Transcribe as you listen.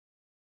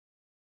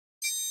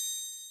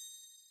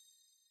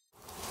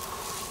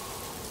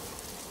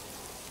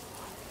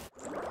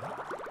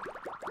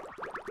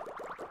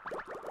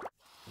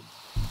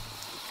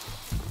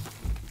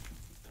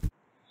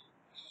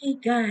Hey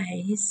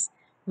guys,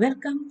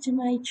 welcome to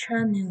my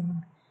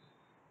channel.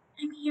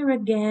 I'm here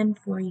again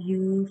for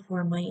you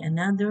for my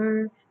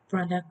another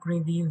product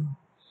review.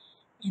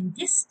 And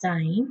this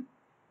time,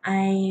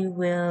 I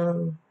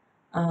will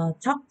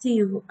talk to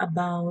you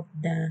about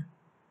the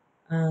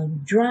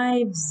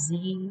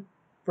Drivezpresso.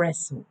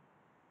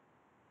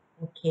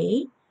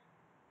 Okay,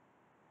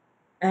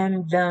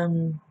 and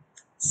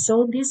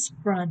so this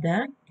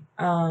product,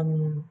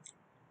 um,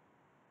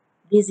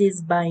 this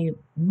is by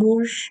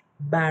Moosh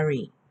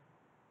Barry.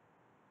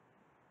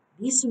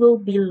 This will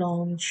be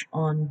launched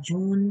on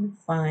June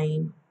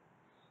 5,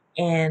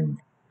 and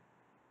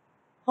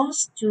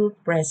Host to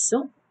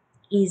Presso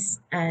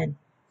is an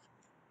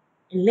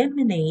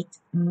eliminate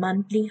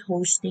monthly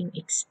hosting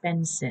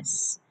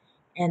expenses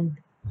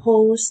and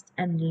host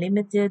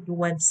unlimited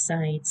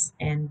websites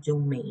and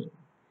domain.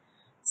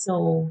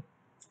 So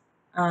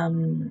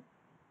um,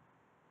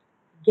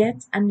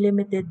 get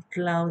unlimited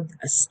cloud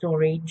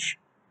storage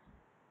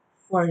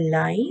for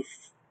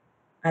life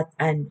at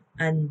an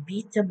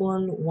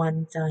unbeatable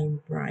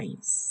one-time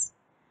price.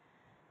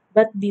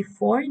 But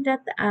before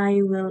that,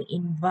 I will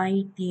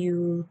invite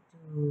you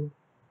to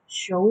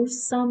show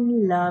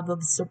some love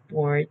of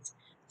support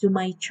to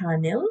my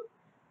channel.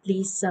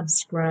 Please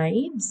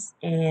subscribe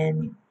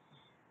and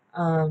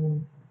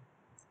um,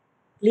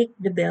 click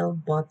the bell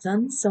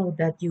button so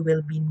that you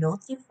will be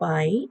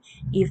notified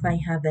if I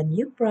have a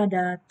new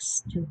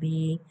products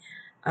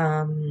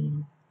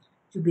um,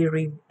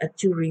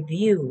 to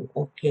review.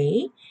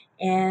 Okay,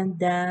 and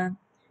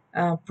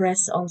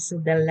press also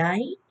the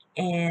like,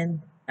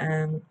 and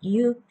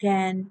you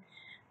can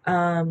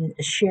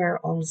share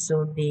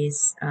also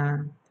this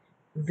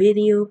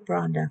video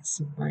products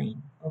of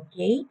mine.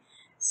 Okay,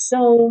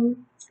 so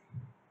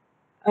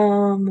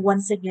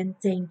once again,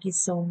 thank you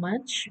so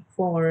much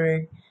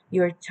for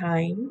your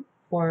time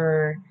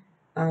for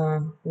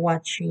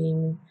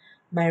watching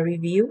my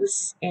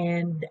reviews,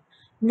 and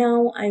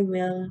now I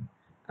will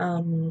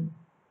um,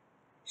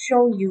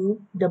 show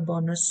you the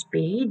bonus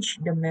page,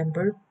 the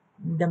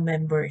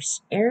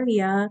members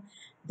area,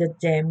 the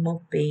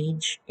demo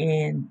page,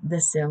 and the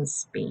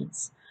sales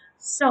page.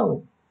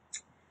 So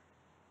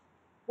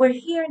we're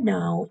here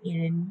now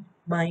in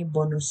my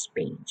bonus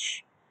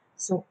page.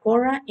 So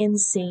Cora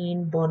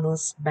Insane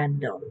bonus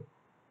bundle,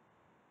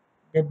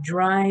 the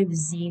Drive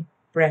Z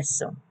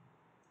Presso.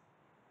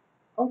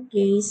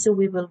 Okay, so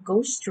we will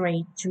go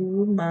straight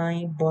to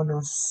my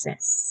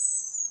bonuses.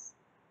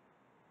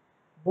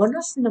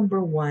 Bonus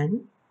number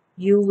one,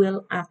 you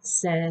will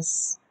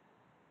access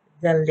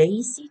the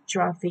Lazy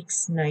Traffic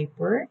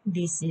Sniper.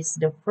 This is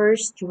the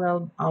first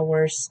 12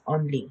 hours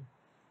only.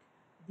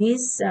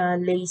 This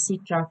Lazy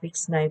Traffic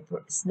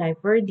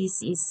Sniper,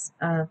 this is,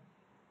 I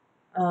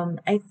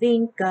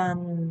think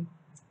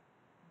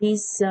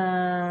this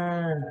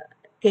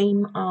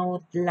came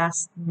out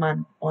last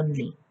month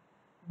only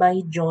by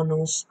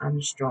Jonas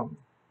Armstrong.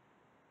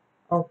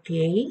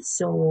 Okay,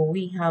 so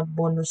we have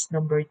bonus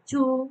number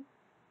two.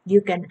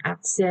 You can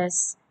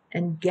access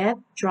and get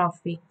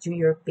traffic to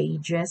your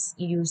pages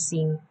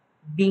using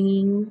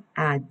Bing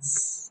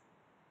ads.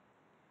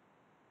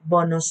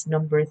 Bonus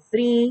number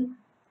three,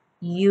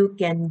 you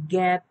can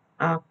get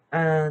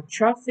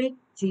traffic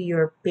to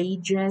your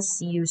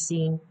pages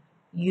using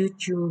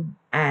YouTube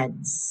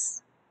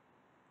ads.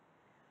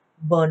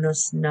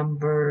 Bonus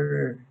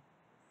number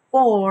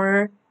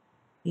four,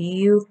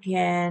 you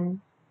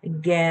can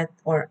get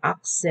or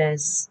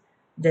access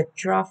the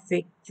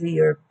traffic to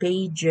your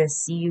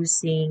pages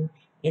using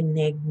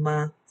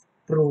Enigma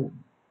Pro.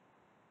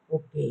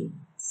 Okay,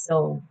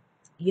 so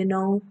you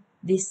know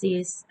this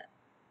is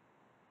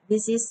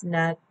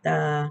not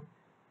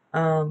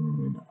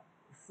um,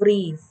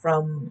 free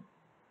from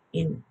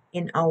in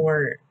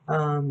our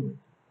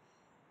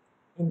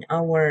in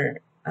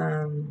our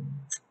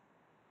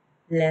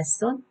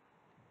lesson.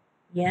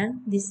 Yeah,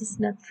 this is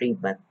not free,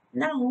 but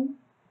now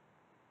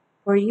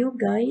for you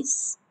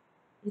guys,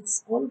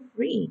 it's all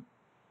free.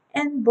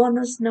 And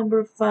bonus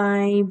number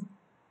five,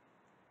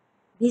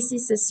 this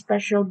is a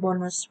special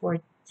bonus for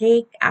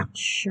Take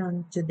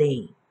Action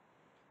Today.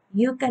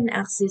 You can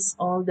access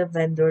all the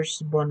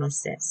vendors'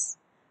 bonuses.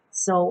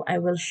 So I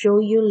will show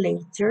you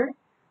later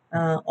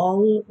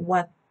all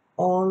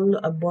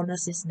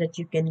bonuses that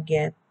you can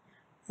get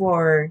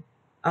for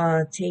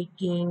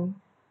taking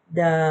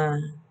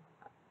the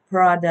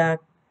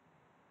product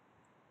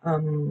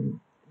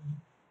um,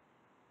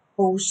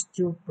 host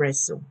to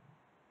Presso.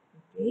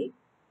 Okay,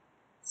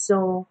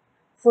 so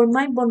for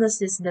my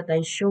bonuses that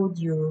I showed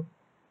you,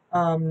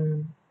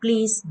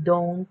 please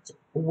don't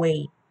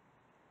wait.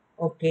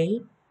 Okay,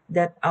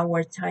 that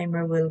our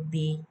timer will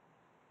be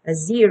a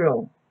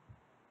zero.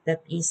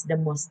 That is the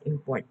most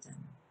important.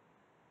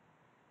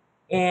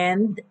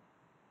 And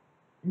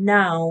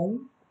now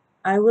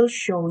I will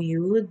show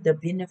you the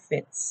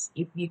benefits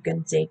if you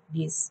can take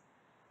this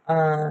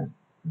uh,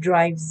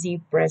 Drive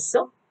Z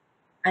Presso.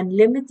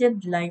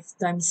 Unlimited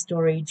lifetime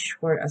storage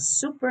for a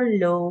super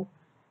low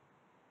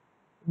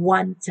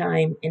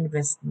one-time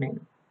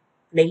investment.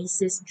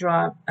 Places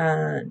Dropbox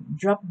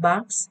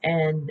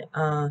and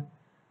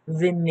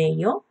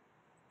Vimeo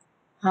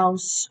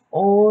house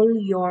all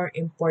your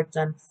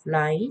important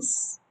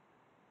files,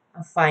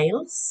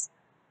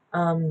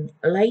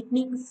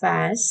 lightning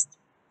fast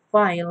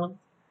file,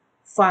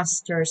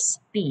 faster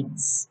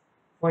speeds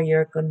for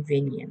your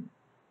convenience.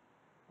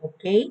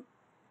 Okay,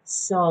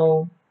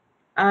 so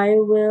I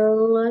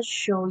will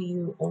show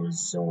you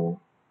also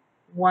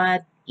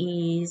what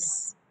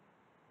is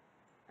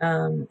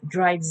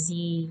drives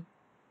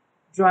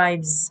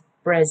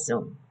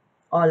Presso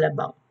all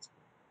about.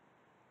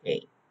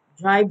 Okay,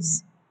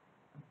 drives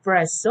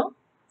Presso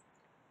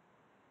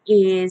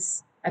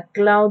is a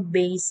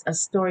cloud-based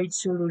storage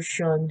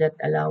solution that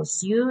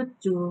allows you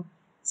to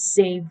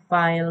save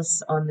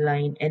files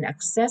online and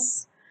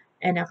access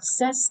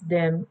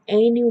them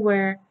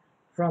anywhere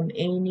from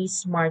any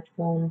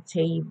smartphone,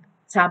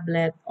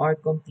 tablet, or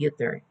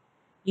computer.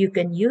 You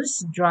can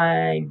use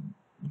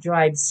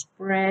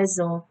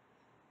Drivezpresso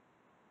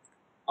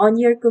on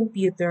your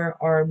computer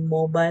or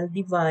mobile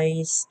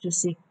device to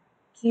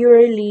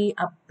securely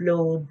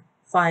upload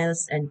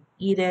files and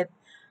edit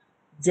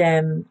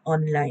them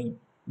online.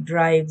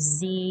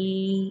 Drives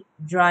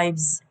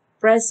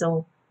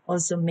Presso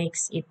also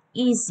makes it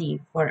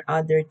easy for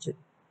others to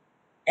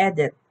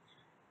edit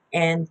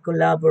and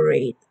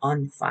collaborate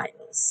on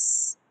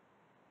files.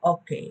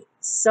 Okay,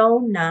 so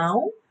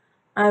now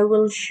I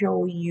will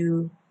show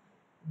you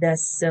the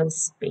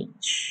sales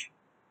page.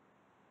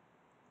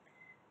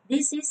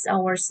 This is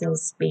our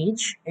sales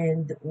page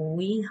and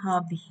we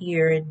have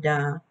here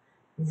the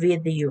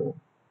video.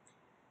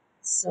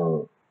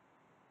 So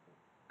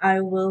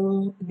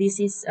this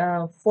is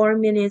 4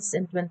 minutes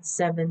and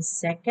 27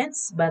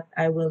 seconds, but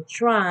I will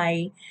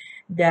try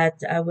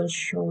that I will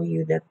show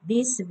you that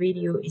this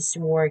video is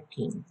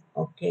working,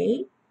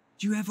 okay?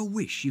 Do you ever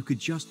wish you could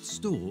just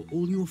store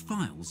all your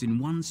files in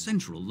one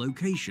central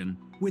location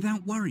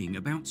without worrying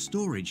about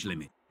storage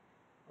limits?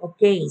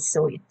 Okay,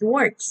 so it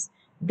works.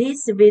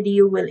 This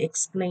video will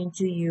explain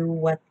to you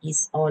what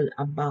is all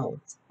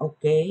about,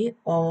 okay?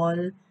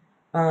 All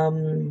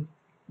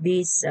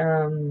this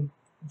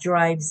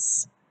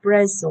drives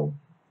Presso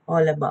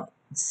all about.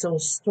 So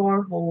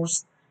store,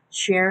 host,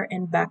 share,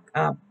 and back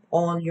up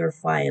all your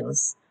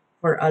files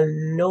for a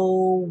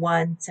low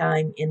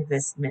one-time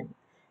investment.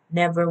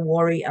 Never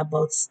worry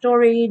about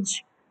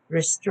storage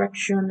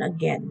restriction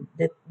again.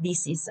 That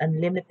this is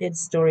unlimited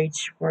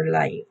storage for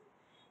life.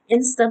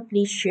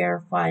 Instantly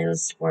share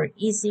files for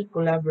easy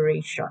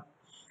collaboration.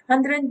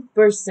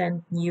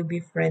 100%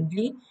 newbie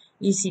friendly,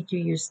 easy to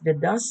use the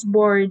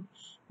dashboard,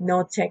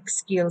 no tech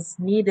skills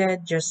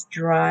needed, just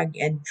drag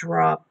and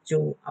drop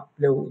to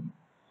upload.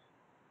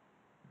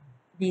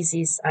 This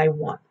is I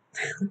want.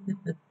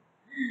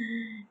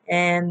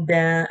 And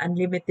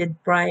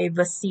unlimited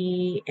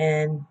privacy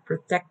and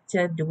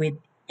protected with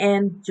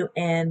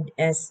end-to-end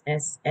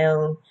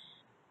SSL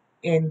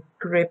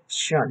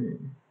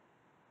encryption.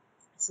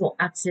 So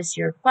access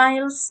your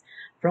files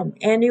from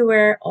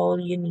anywhere. All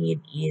you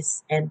need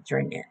is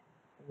internet.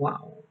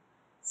 Wow.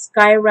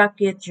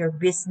 Skyrocket your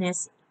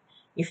business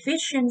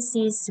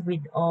efficiencies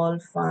with all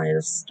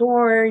files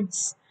stored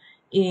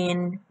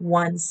in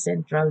one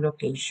central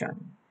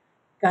location.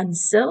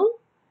 Cancel,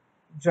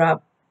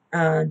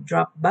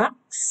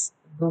 Dropbox,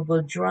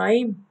 Google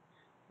Drive,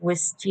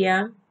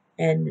 Wistia,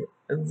 and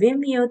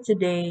Vimeo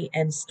today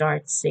and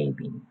start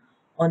saving.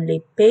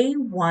 Only pay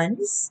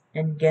once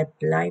and get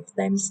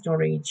lifetime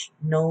storage,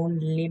 no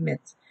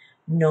limit,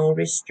 no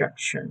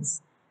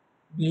restrictions.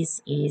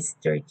 This is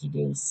 30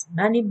 days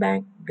money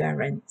back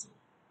guarantee.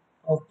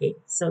 Okay,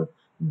 so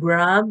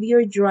grab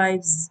your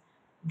drives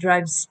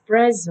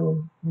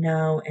Presso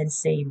now and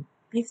save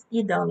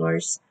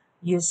 $50.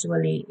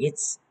 Usually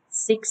it's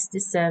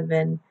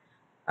 67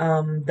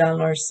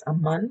 dollars a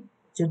month.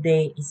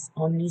 Today is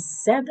only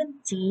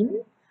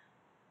 $17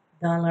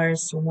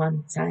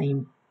 one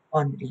time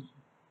only.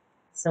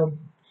 So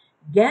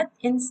get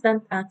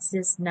instant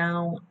access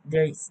now.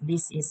 This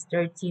is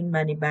 30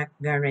 money back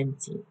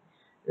guarantee.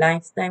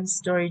 Lifetime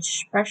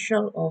storage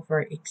special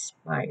offer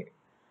expired.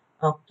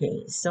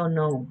 Okay, so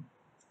no.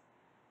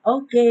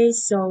 Okay,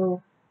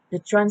 so the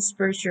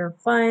transfers your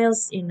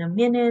files in a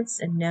minute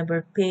and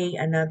never pay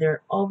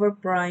another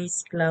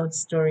overpriced cloud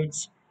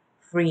storage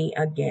free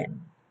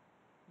again.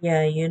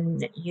 Yeah,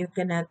 you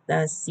cannot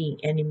see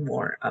any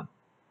more of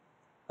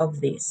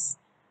this.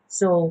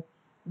 So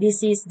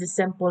this is the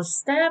simple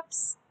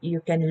steps.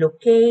 You can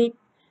locate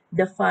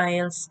the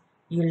files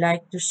you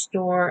like to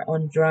store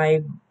on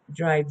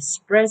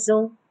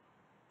Drivezpresso.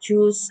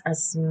 Choose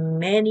as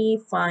many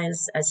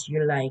files as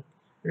you like.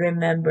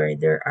 Remember,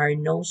 there are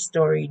no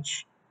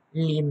storage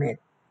limit.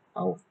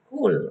 Oh,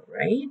 cool,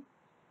 right?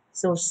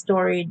 So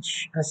sorry.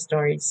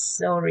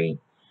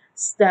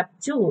 Step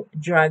 2,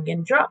 drag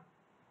and drop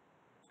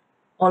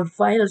all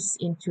files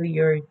into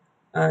your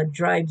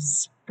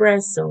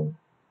Drivezpresso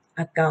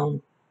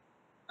account.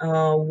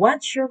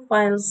 Watch your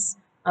files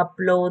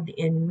upload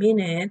in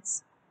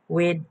minutes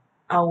with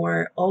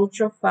our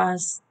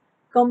ultra-fast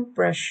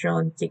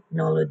compression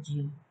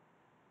technology.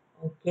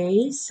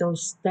 Okay, so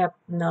step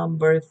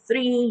number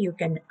 3, you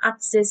can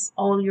access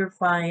all your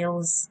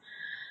files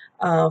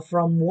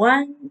from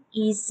one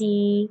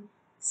easy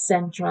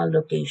central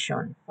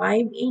location.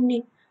 Find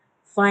any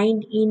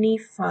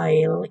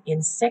file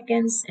in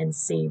seconds and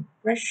save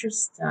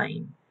precious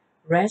time.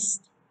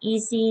 Rest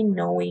easy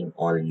knowing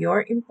all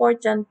your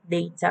important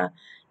data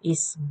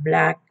is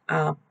backed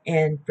up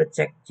and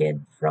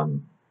protected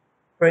from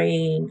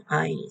praying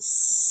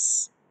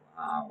eyes.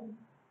 Wow,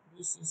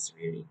 this is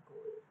really cool.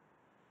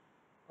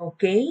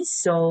 Okay,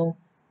 so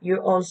you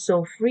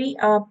also free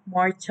up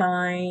more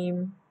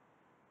time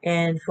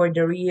and for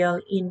the real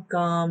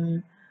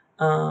income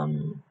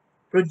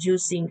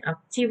producing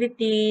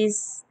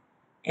activities,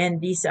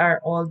 and these are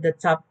all the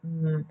top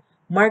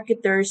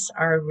marketers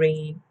are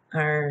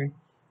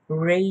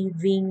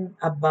raving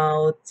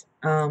about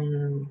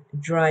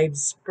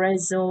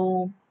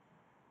Drivezpresso,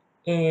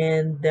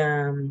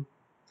 and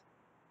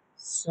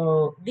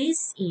so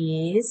this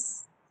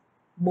is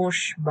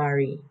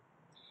Mushbari.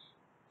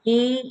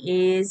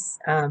 He is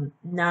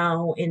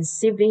now in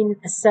seven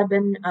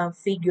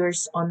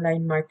figures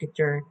online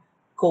marketer,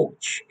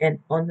 coach, and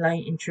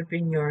online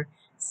entrepreneur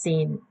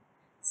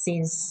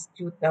since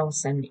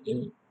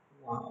 2008.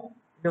 Wow,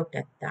 look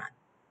at that.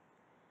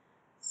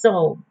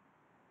 So,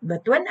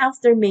 but when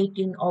after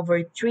making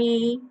over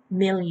 3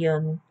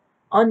 million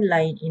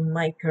online in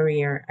my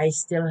career, I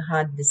still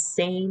had the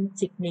same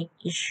technique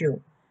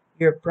issue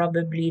you're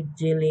probably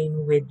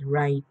dealing with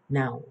right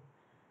now.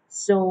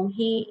 So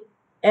he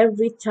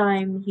every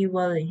time he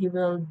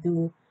will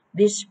do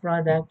this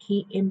product,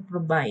 he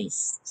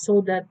improvise so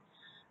that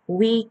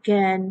we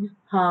can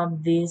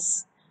have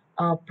this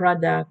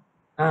product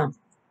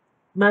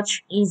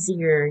much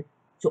easier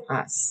to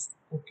us.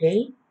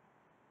 Okay,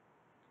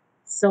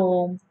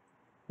 so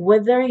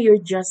whether you're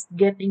just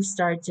getting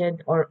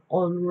started or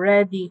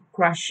already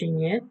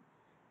crushing it,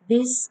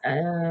 these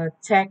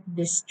tech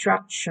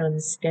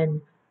distractions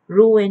can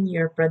ruin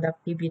your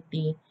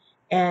productivity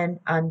and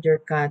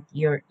undercut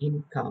your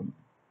income.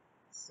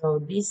 So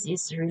this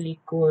is really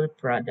cool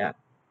product.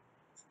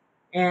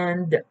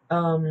 And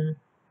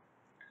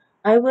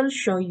I will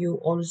show you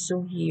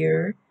also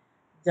here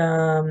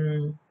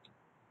the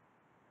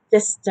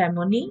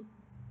testimony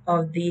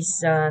of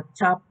these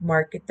top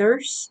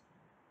marketers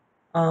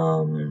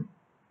um,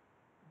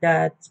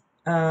 that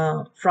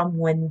from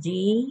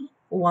Wendy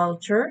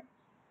Walter,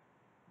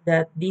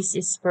 that this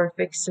is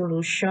perfect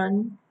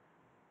solution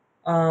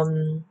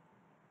um,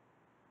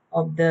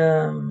 of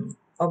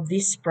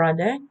this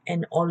product,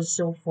 and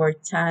also for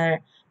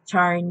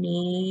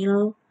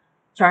charnel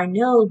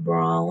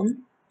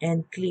brown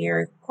and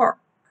clear cork.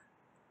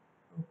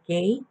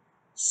 Okay,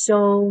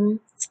 so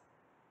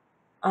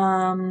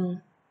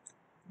um,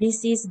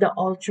 this is the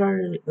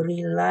ultra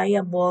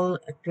reliable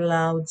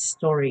cloud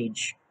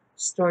storage.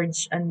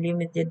 Storage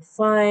unlimited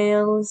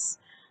files,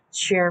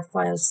 share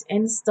files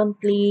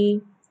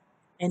instantly,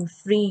 and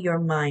free your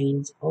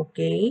mind.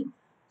 Okay,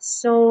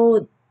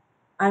 so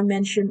I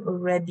mentioned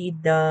already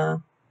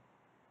the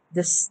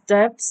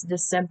steps, the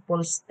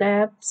simple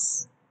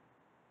steps.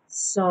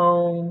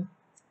 So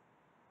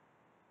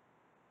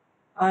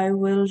I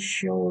will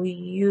show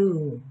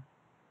you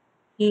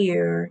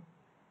here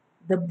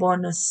the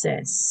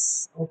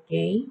bonuses,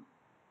 okay?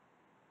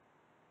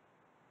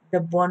 The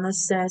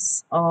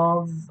bonuses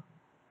of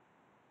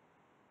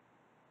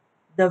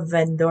the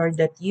vendor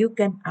that you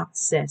can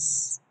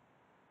access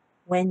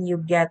when you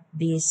get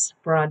this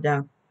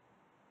product,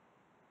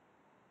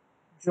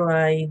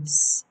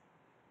 Drives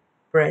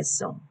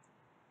Presso.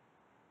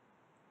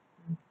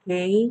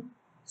 Okay,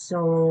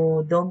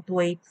 so don't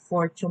wait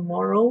for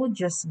tomorrow,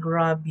 just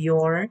grab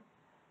your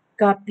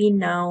copy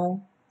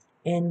now,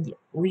 and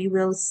we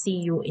will see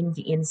you in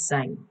the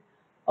inside.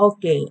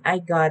 Okay, I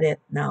got it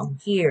now.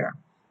 Here,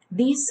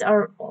 these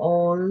are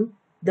all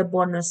the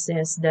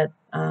bonuses that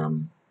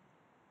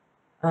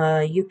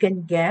you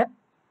can get.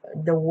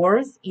 The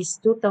worth is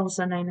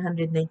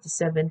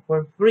 2,997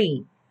 for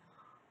free,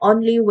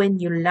 only when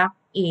you lock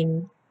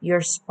in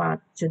your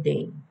spot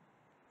today.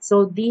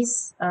 So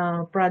this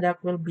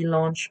product will be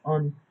launched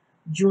on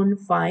June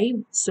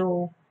 5.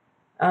 So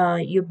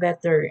you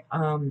better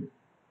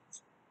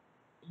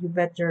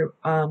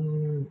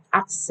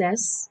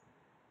access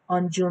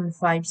on June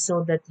 5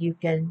 so that you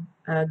can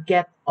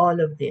get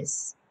all of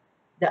this.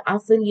 The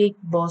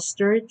affiliate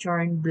booster,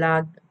 turn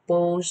blog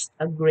post,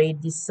 a great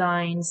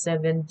design,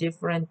 7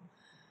 different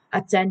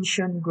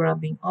attention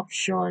grabbing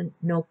option,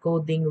 no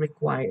coding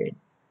required.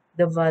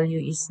 The value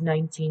is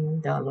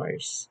 $19.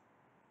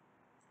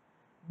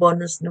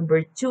 Bonus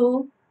number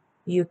 2,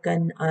 you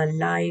can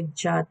live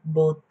chat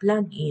bot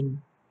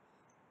plugin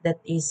that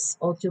is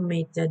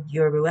automated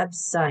your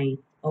website,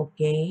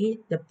 okay?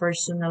 The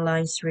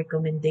personalized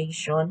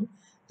recommendation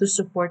to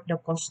support the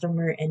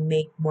customer and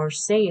make more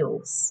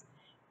sales,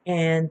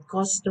 and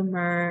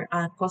customer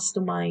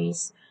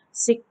customize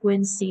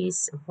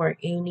sequences for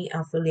any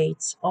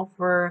affiliates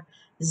offer,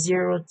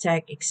 zero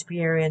tech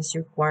experience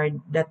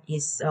required, that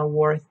is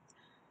worth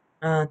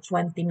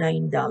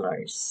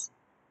 $29.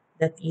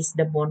 That is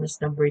the bonus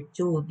number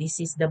 2.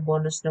 This is the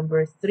bonus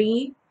number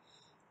 3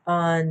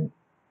 on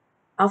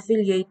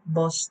affiliate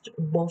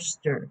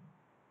booster.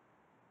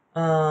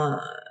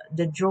 Uh,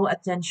 the draw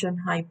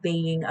attention high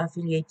paying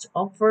affiliates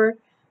offer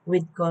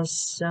with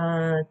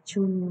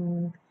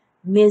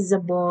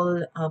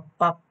customizable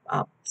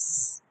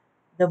pop-ups.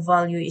 The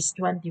value is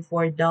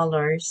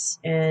 $24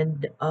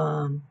 and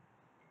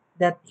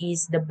that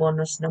is the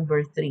bonus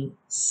number 3.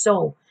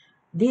 So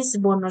this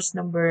bonus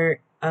number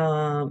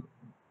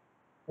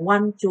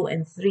 1, 2,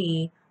 and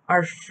 3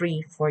 are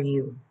free for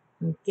you.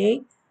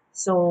 Okay,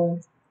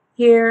 so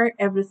here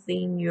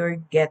everything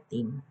you're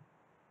getting: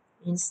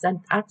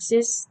 instant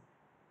access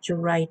to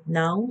right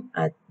now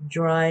at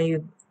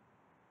Drivezpresso.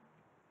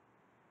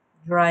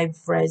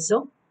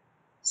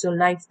 So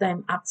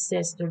lifetime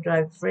access to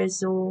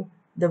Drivezpresso,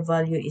 the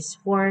value is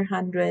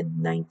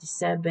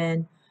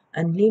 497.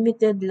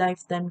 Unlimited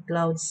lifetime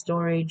cloud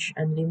storage,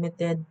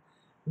 unlimited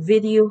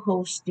video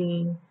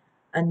hosting,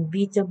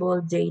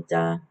 unbeatable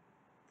data,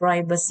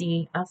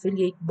 privacy,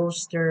 affiliate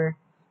booster,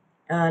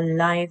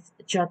 live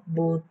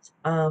chatbot,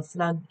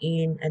 plug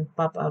in, and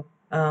pop-up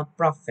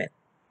profit.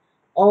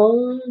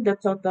 All the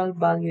total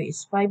value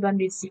is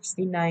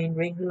 569.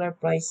 Regular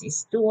price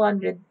is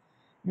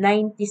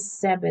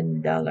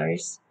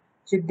 $297.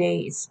 Today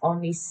it's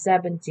only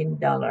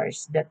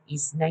 $17. That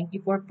is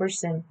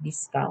 94%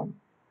 discount.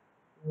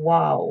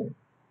 Wow.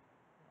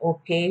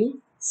 Okay,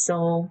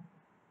 so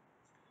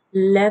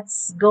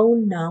let's go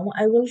now.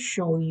 I will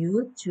show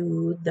you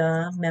to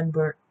the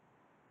member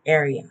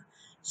area.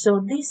 So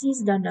this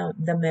is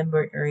the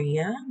member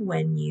area.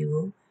 When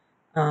you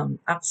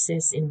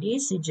access in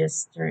this, you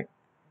just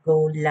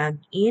go log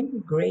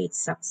in. Great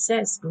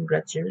success,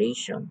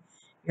 congratulations,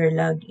 your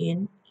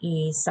login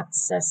is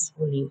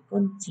successfully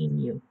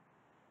continue.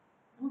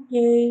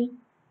 Okay,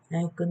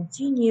 I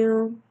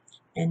continue,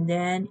 and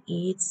then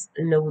it's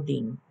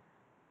loading.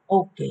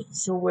 Okay,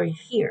 so we're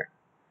here.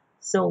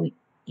 So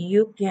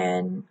you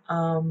can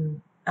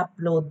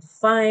upload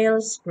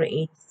files,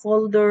 create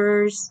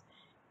folders,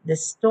 the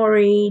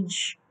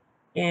storage,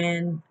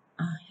 and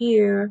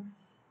here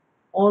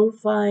all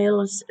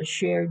files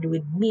shared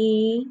with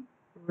me,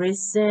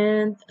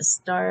 recent,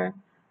 starred,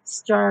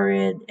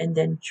 and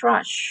then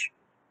trash.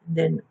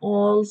 Then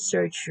all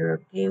search your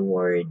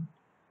keyword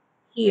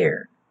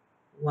here.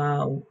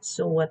 Wow.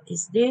 So what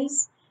is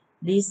this?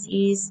 This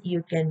is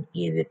you can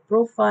edit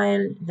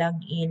profile,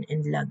 log in,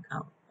 and log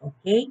out.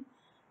 Okay.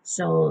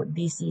 So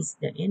this is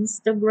the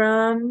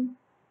Instagram.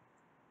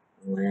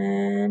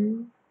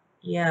 When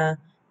yeah,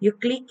 you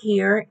click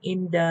here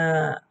in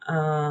the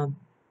uh,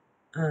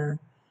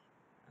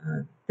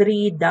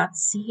 three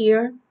dots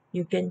here.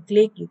 You can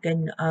click. You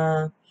can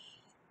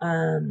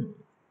um,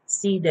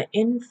 see the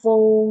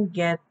info,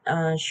 get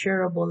a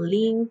shareable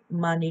link,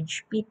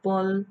 manage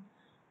people,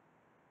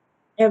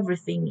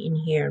 everything in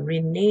here.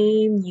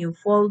 Rename, new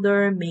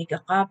folder, make a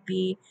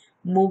copy,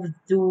 move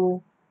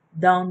to,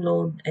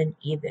 download, and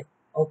edit.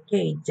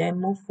 Okay,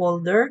 demo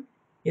folder.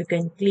 You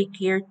can click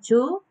here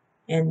too,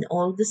 and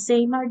all the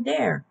same are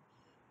there.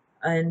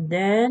 And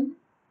then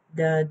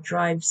the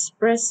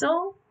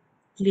Drivezpresso,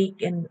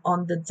 click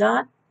on the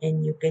dot,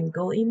 and you can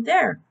go in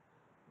there.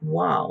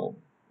 Wow,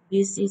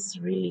 this is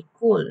really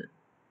cool.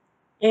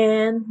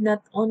 And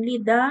not only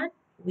that,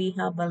 we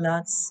have a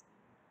lots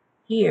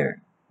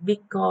here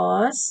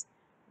because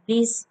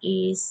this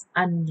is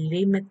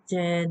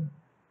unlimited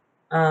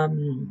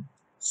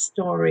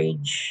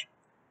storage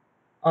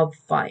of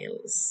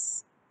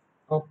files.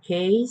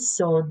 Okay,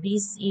 so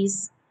this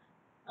is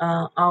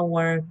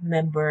our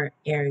member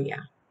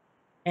area,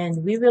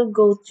 and we will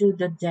go to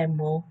the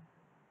demo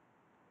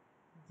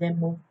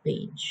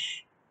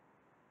page.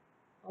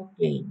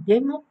 Okay,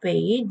 demo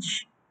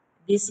page.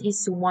 This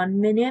is 1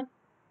 minute.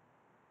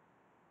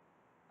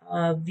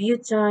 View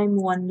time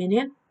 1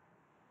 minute.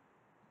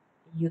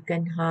 You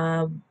can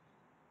have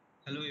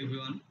Hello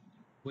everyone,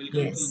 welcome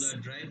to yes.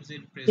 the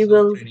He Drivezpresso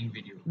will training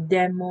video.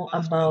 demo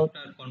First, about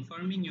after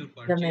confirming your the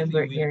purchase, you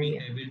member will be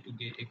area. able to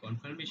get a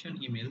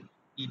confirmation email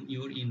in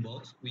your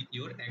inbox with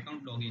your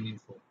account login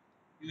info.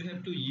 You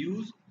have to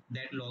use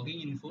that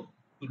login info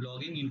to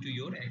log in into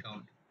your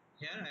account.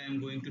 Here I am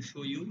going to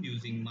show you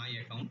using my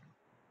account.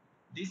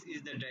 This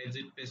is the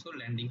Drivezpresso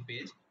landing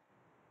page.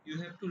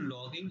 You have to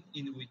log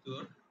in with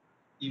your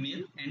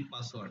email and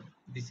password.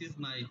 This is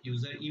my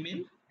user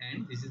email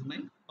and this is my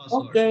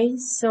password. Okay,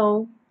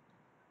 so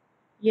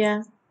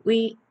yeah,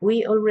 we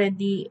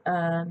already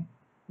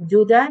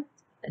do that.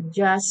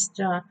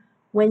 Just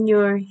when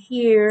you're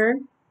here,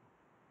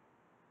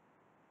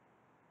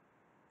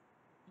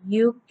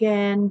 you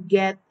can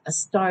get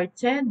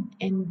started,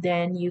 and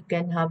then you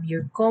can have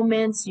your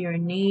comments, your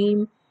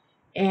name,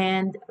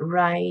 and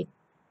write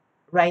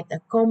a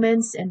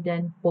comments, and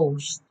then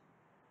post.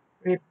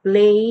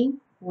 Replay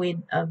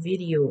with a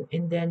video,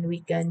 and then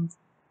we can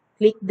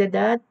click the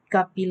dot,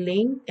 copy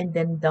link, and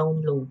then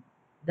download.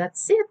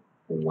 That's it.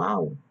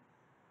 Wow.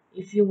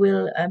 If you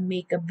will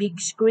make a big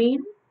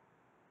screen,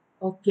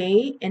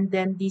 okay, and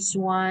then this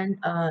one,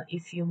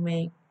 if you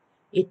make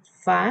it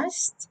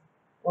fast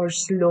or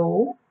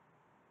slow,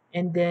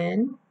 And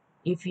then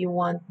if you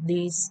want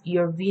this,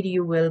 your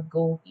video will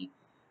go,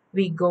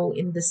 we go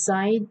in the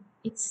side.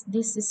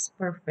 This is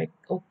perfect.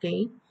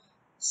 Okay.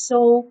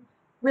 So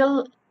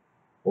we'll,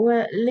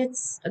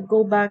 let's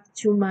go back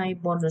to my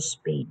bonus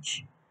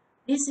page.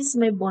 This is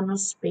my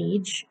bonus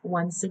page.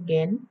 Once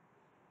again,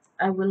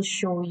 I will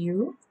show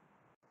you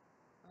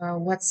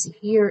what's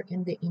here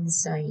in the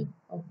inside.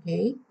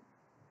 Okay.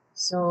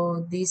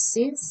 So this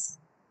is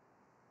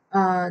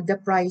the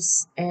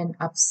price and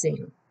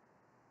upsell.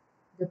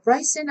 The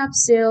price and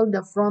upsell,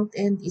 the front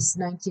end is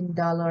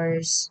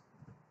 $19.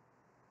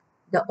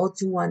 The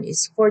O2 one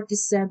is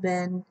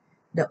 47.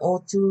 The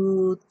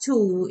O2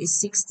 2 is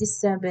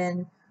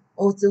 67.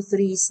 O2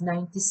 3 is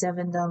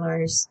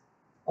 $97.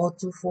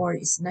 O2 4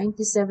 is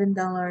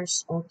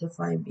 $97. O2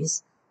 5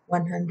 is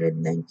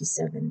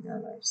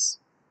 $197.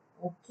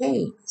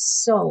 Okay,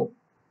 so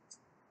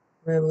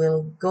we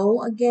will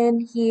go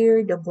again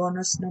here. The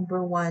bonus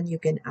number 1, you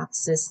can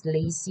access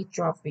lazy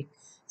traffic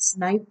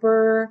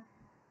sniper.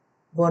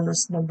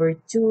 Bonus number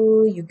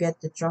 2, you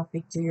get the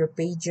traffic to your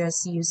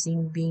pages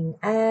using Bing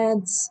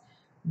ads.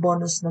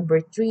 Bonus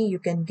number 3, you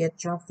can get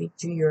traffic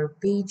to your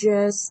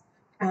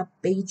app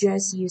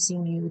pages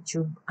using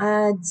YouTube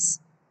ads.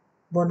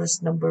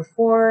 Bonus number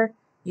 4,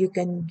 you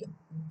can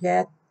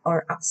get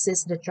or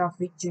access the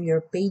traffic to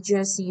your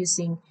pages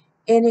using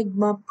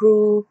Enigma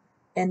Pro.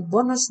 And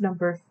bonus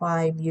number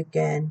 5, you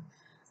can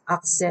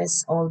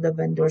access all the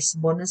vendors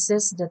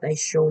bonuses that I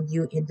showed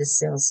you in the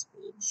sales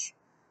page.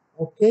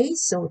 Okay,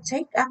 so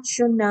take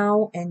action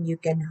now and you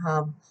can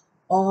have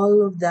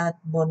all of that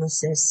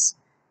bonuses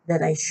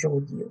that I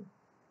showed you.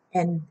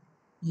 And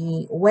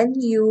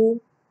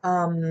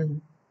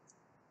um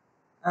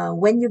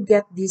when you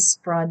get this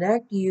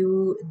product,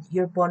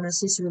 your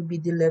bonuses will be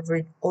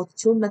delivered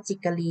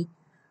automatically.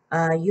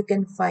 You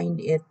can find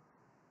it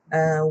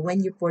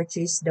when you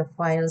purchase the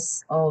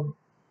files of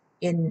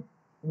in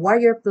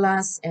Warrior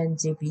Plus and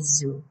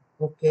JVZoo.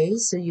 Okay,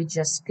 so you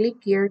just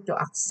click here to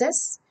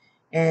access,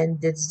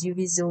 and that's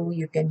JVZoo.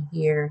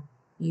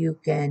 You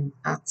can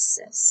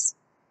access.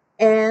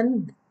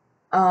 And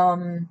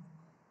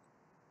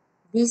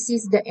this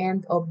is the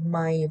end of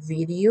my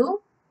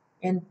video.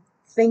 And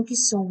thank you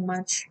so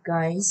much,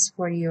 guys,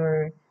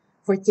 for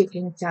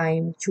taking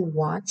time to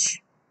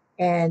watch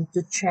and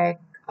to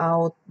check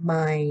out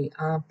my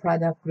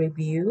product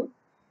review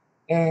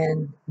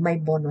and my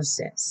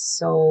bonuses.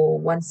 So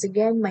once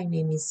again, my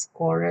name is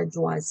Cora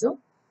Duazo,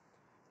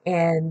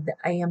 and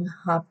I am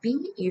happy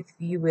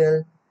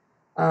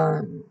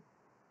um,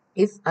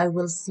 if I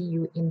will see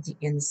you in the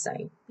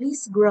inside.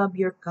 Please grab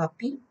your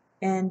copy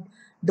and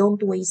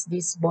don't waste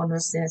these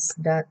bonuses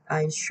that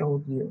I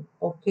showed you.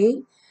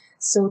 Okay?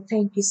 So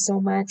thank you so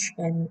much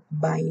and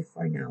bye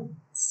for now.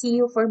 See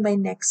you for my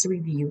next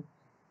review.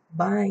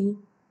 Bye.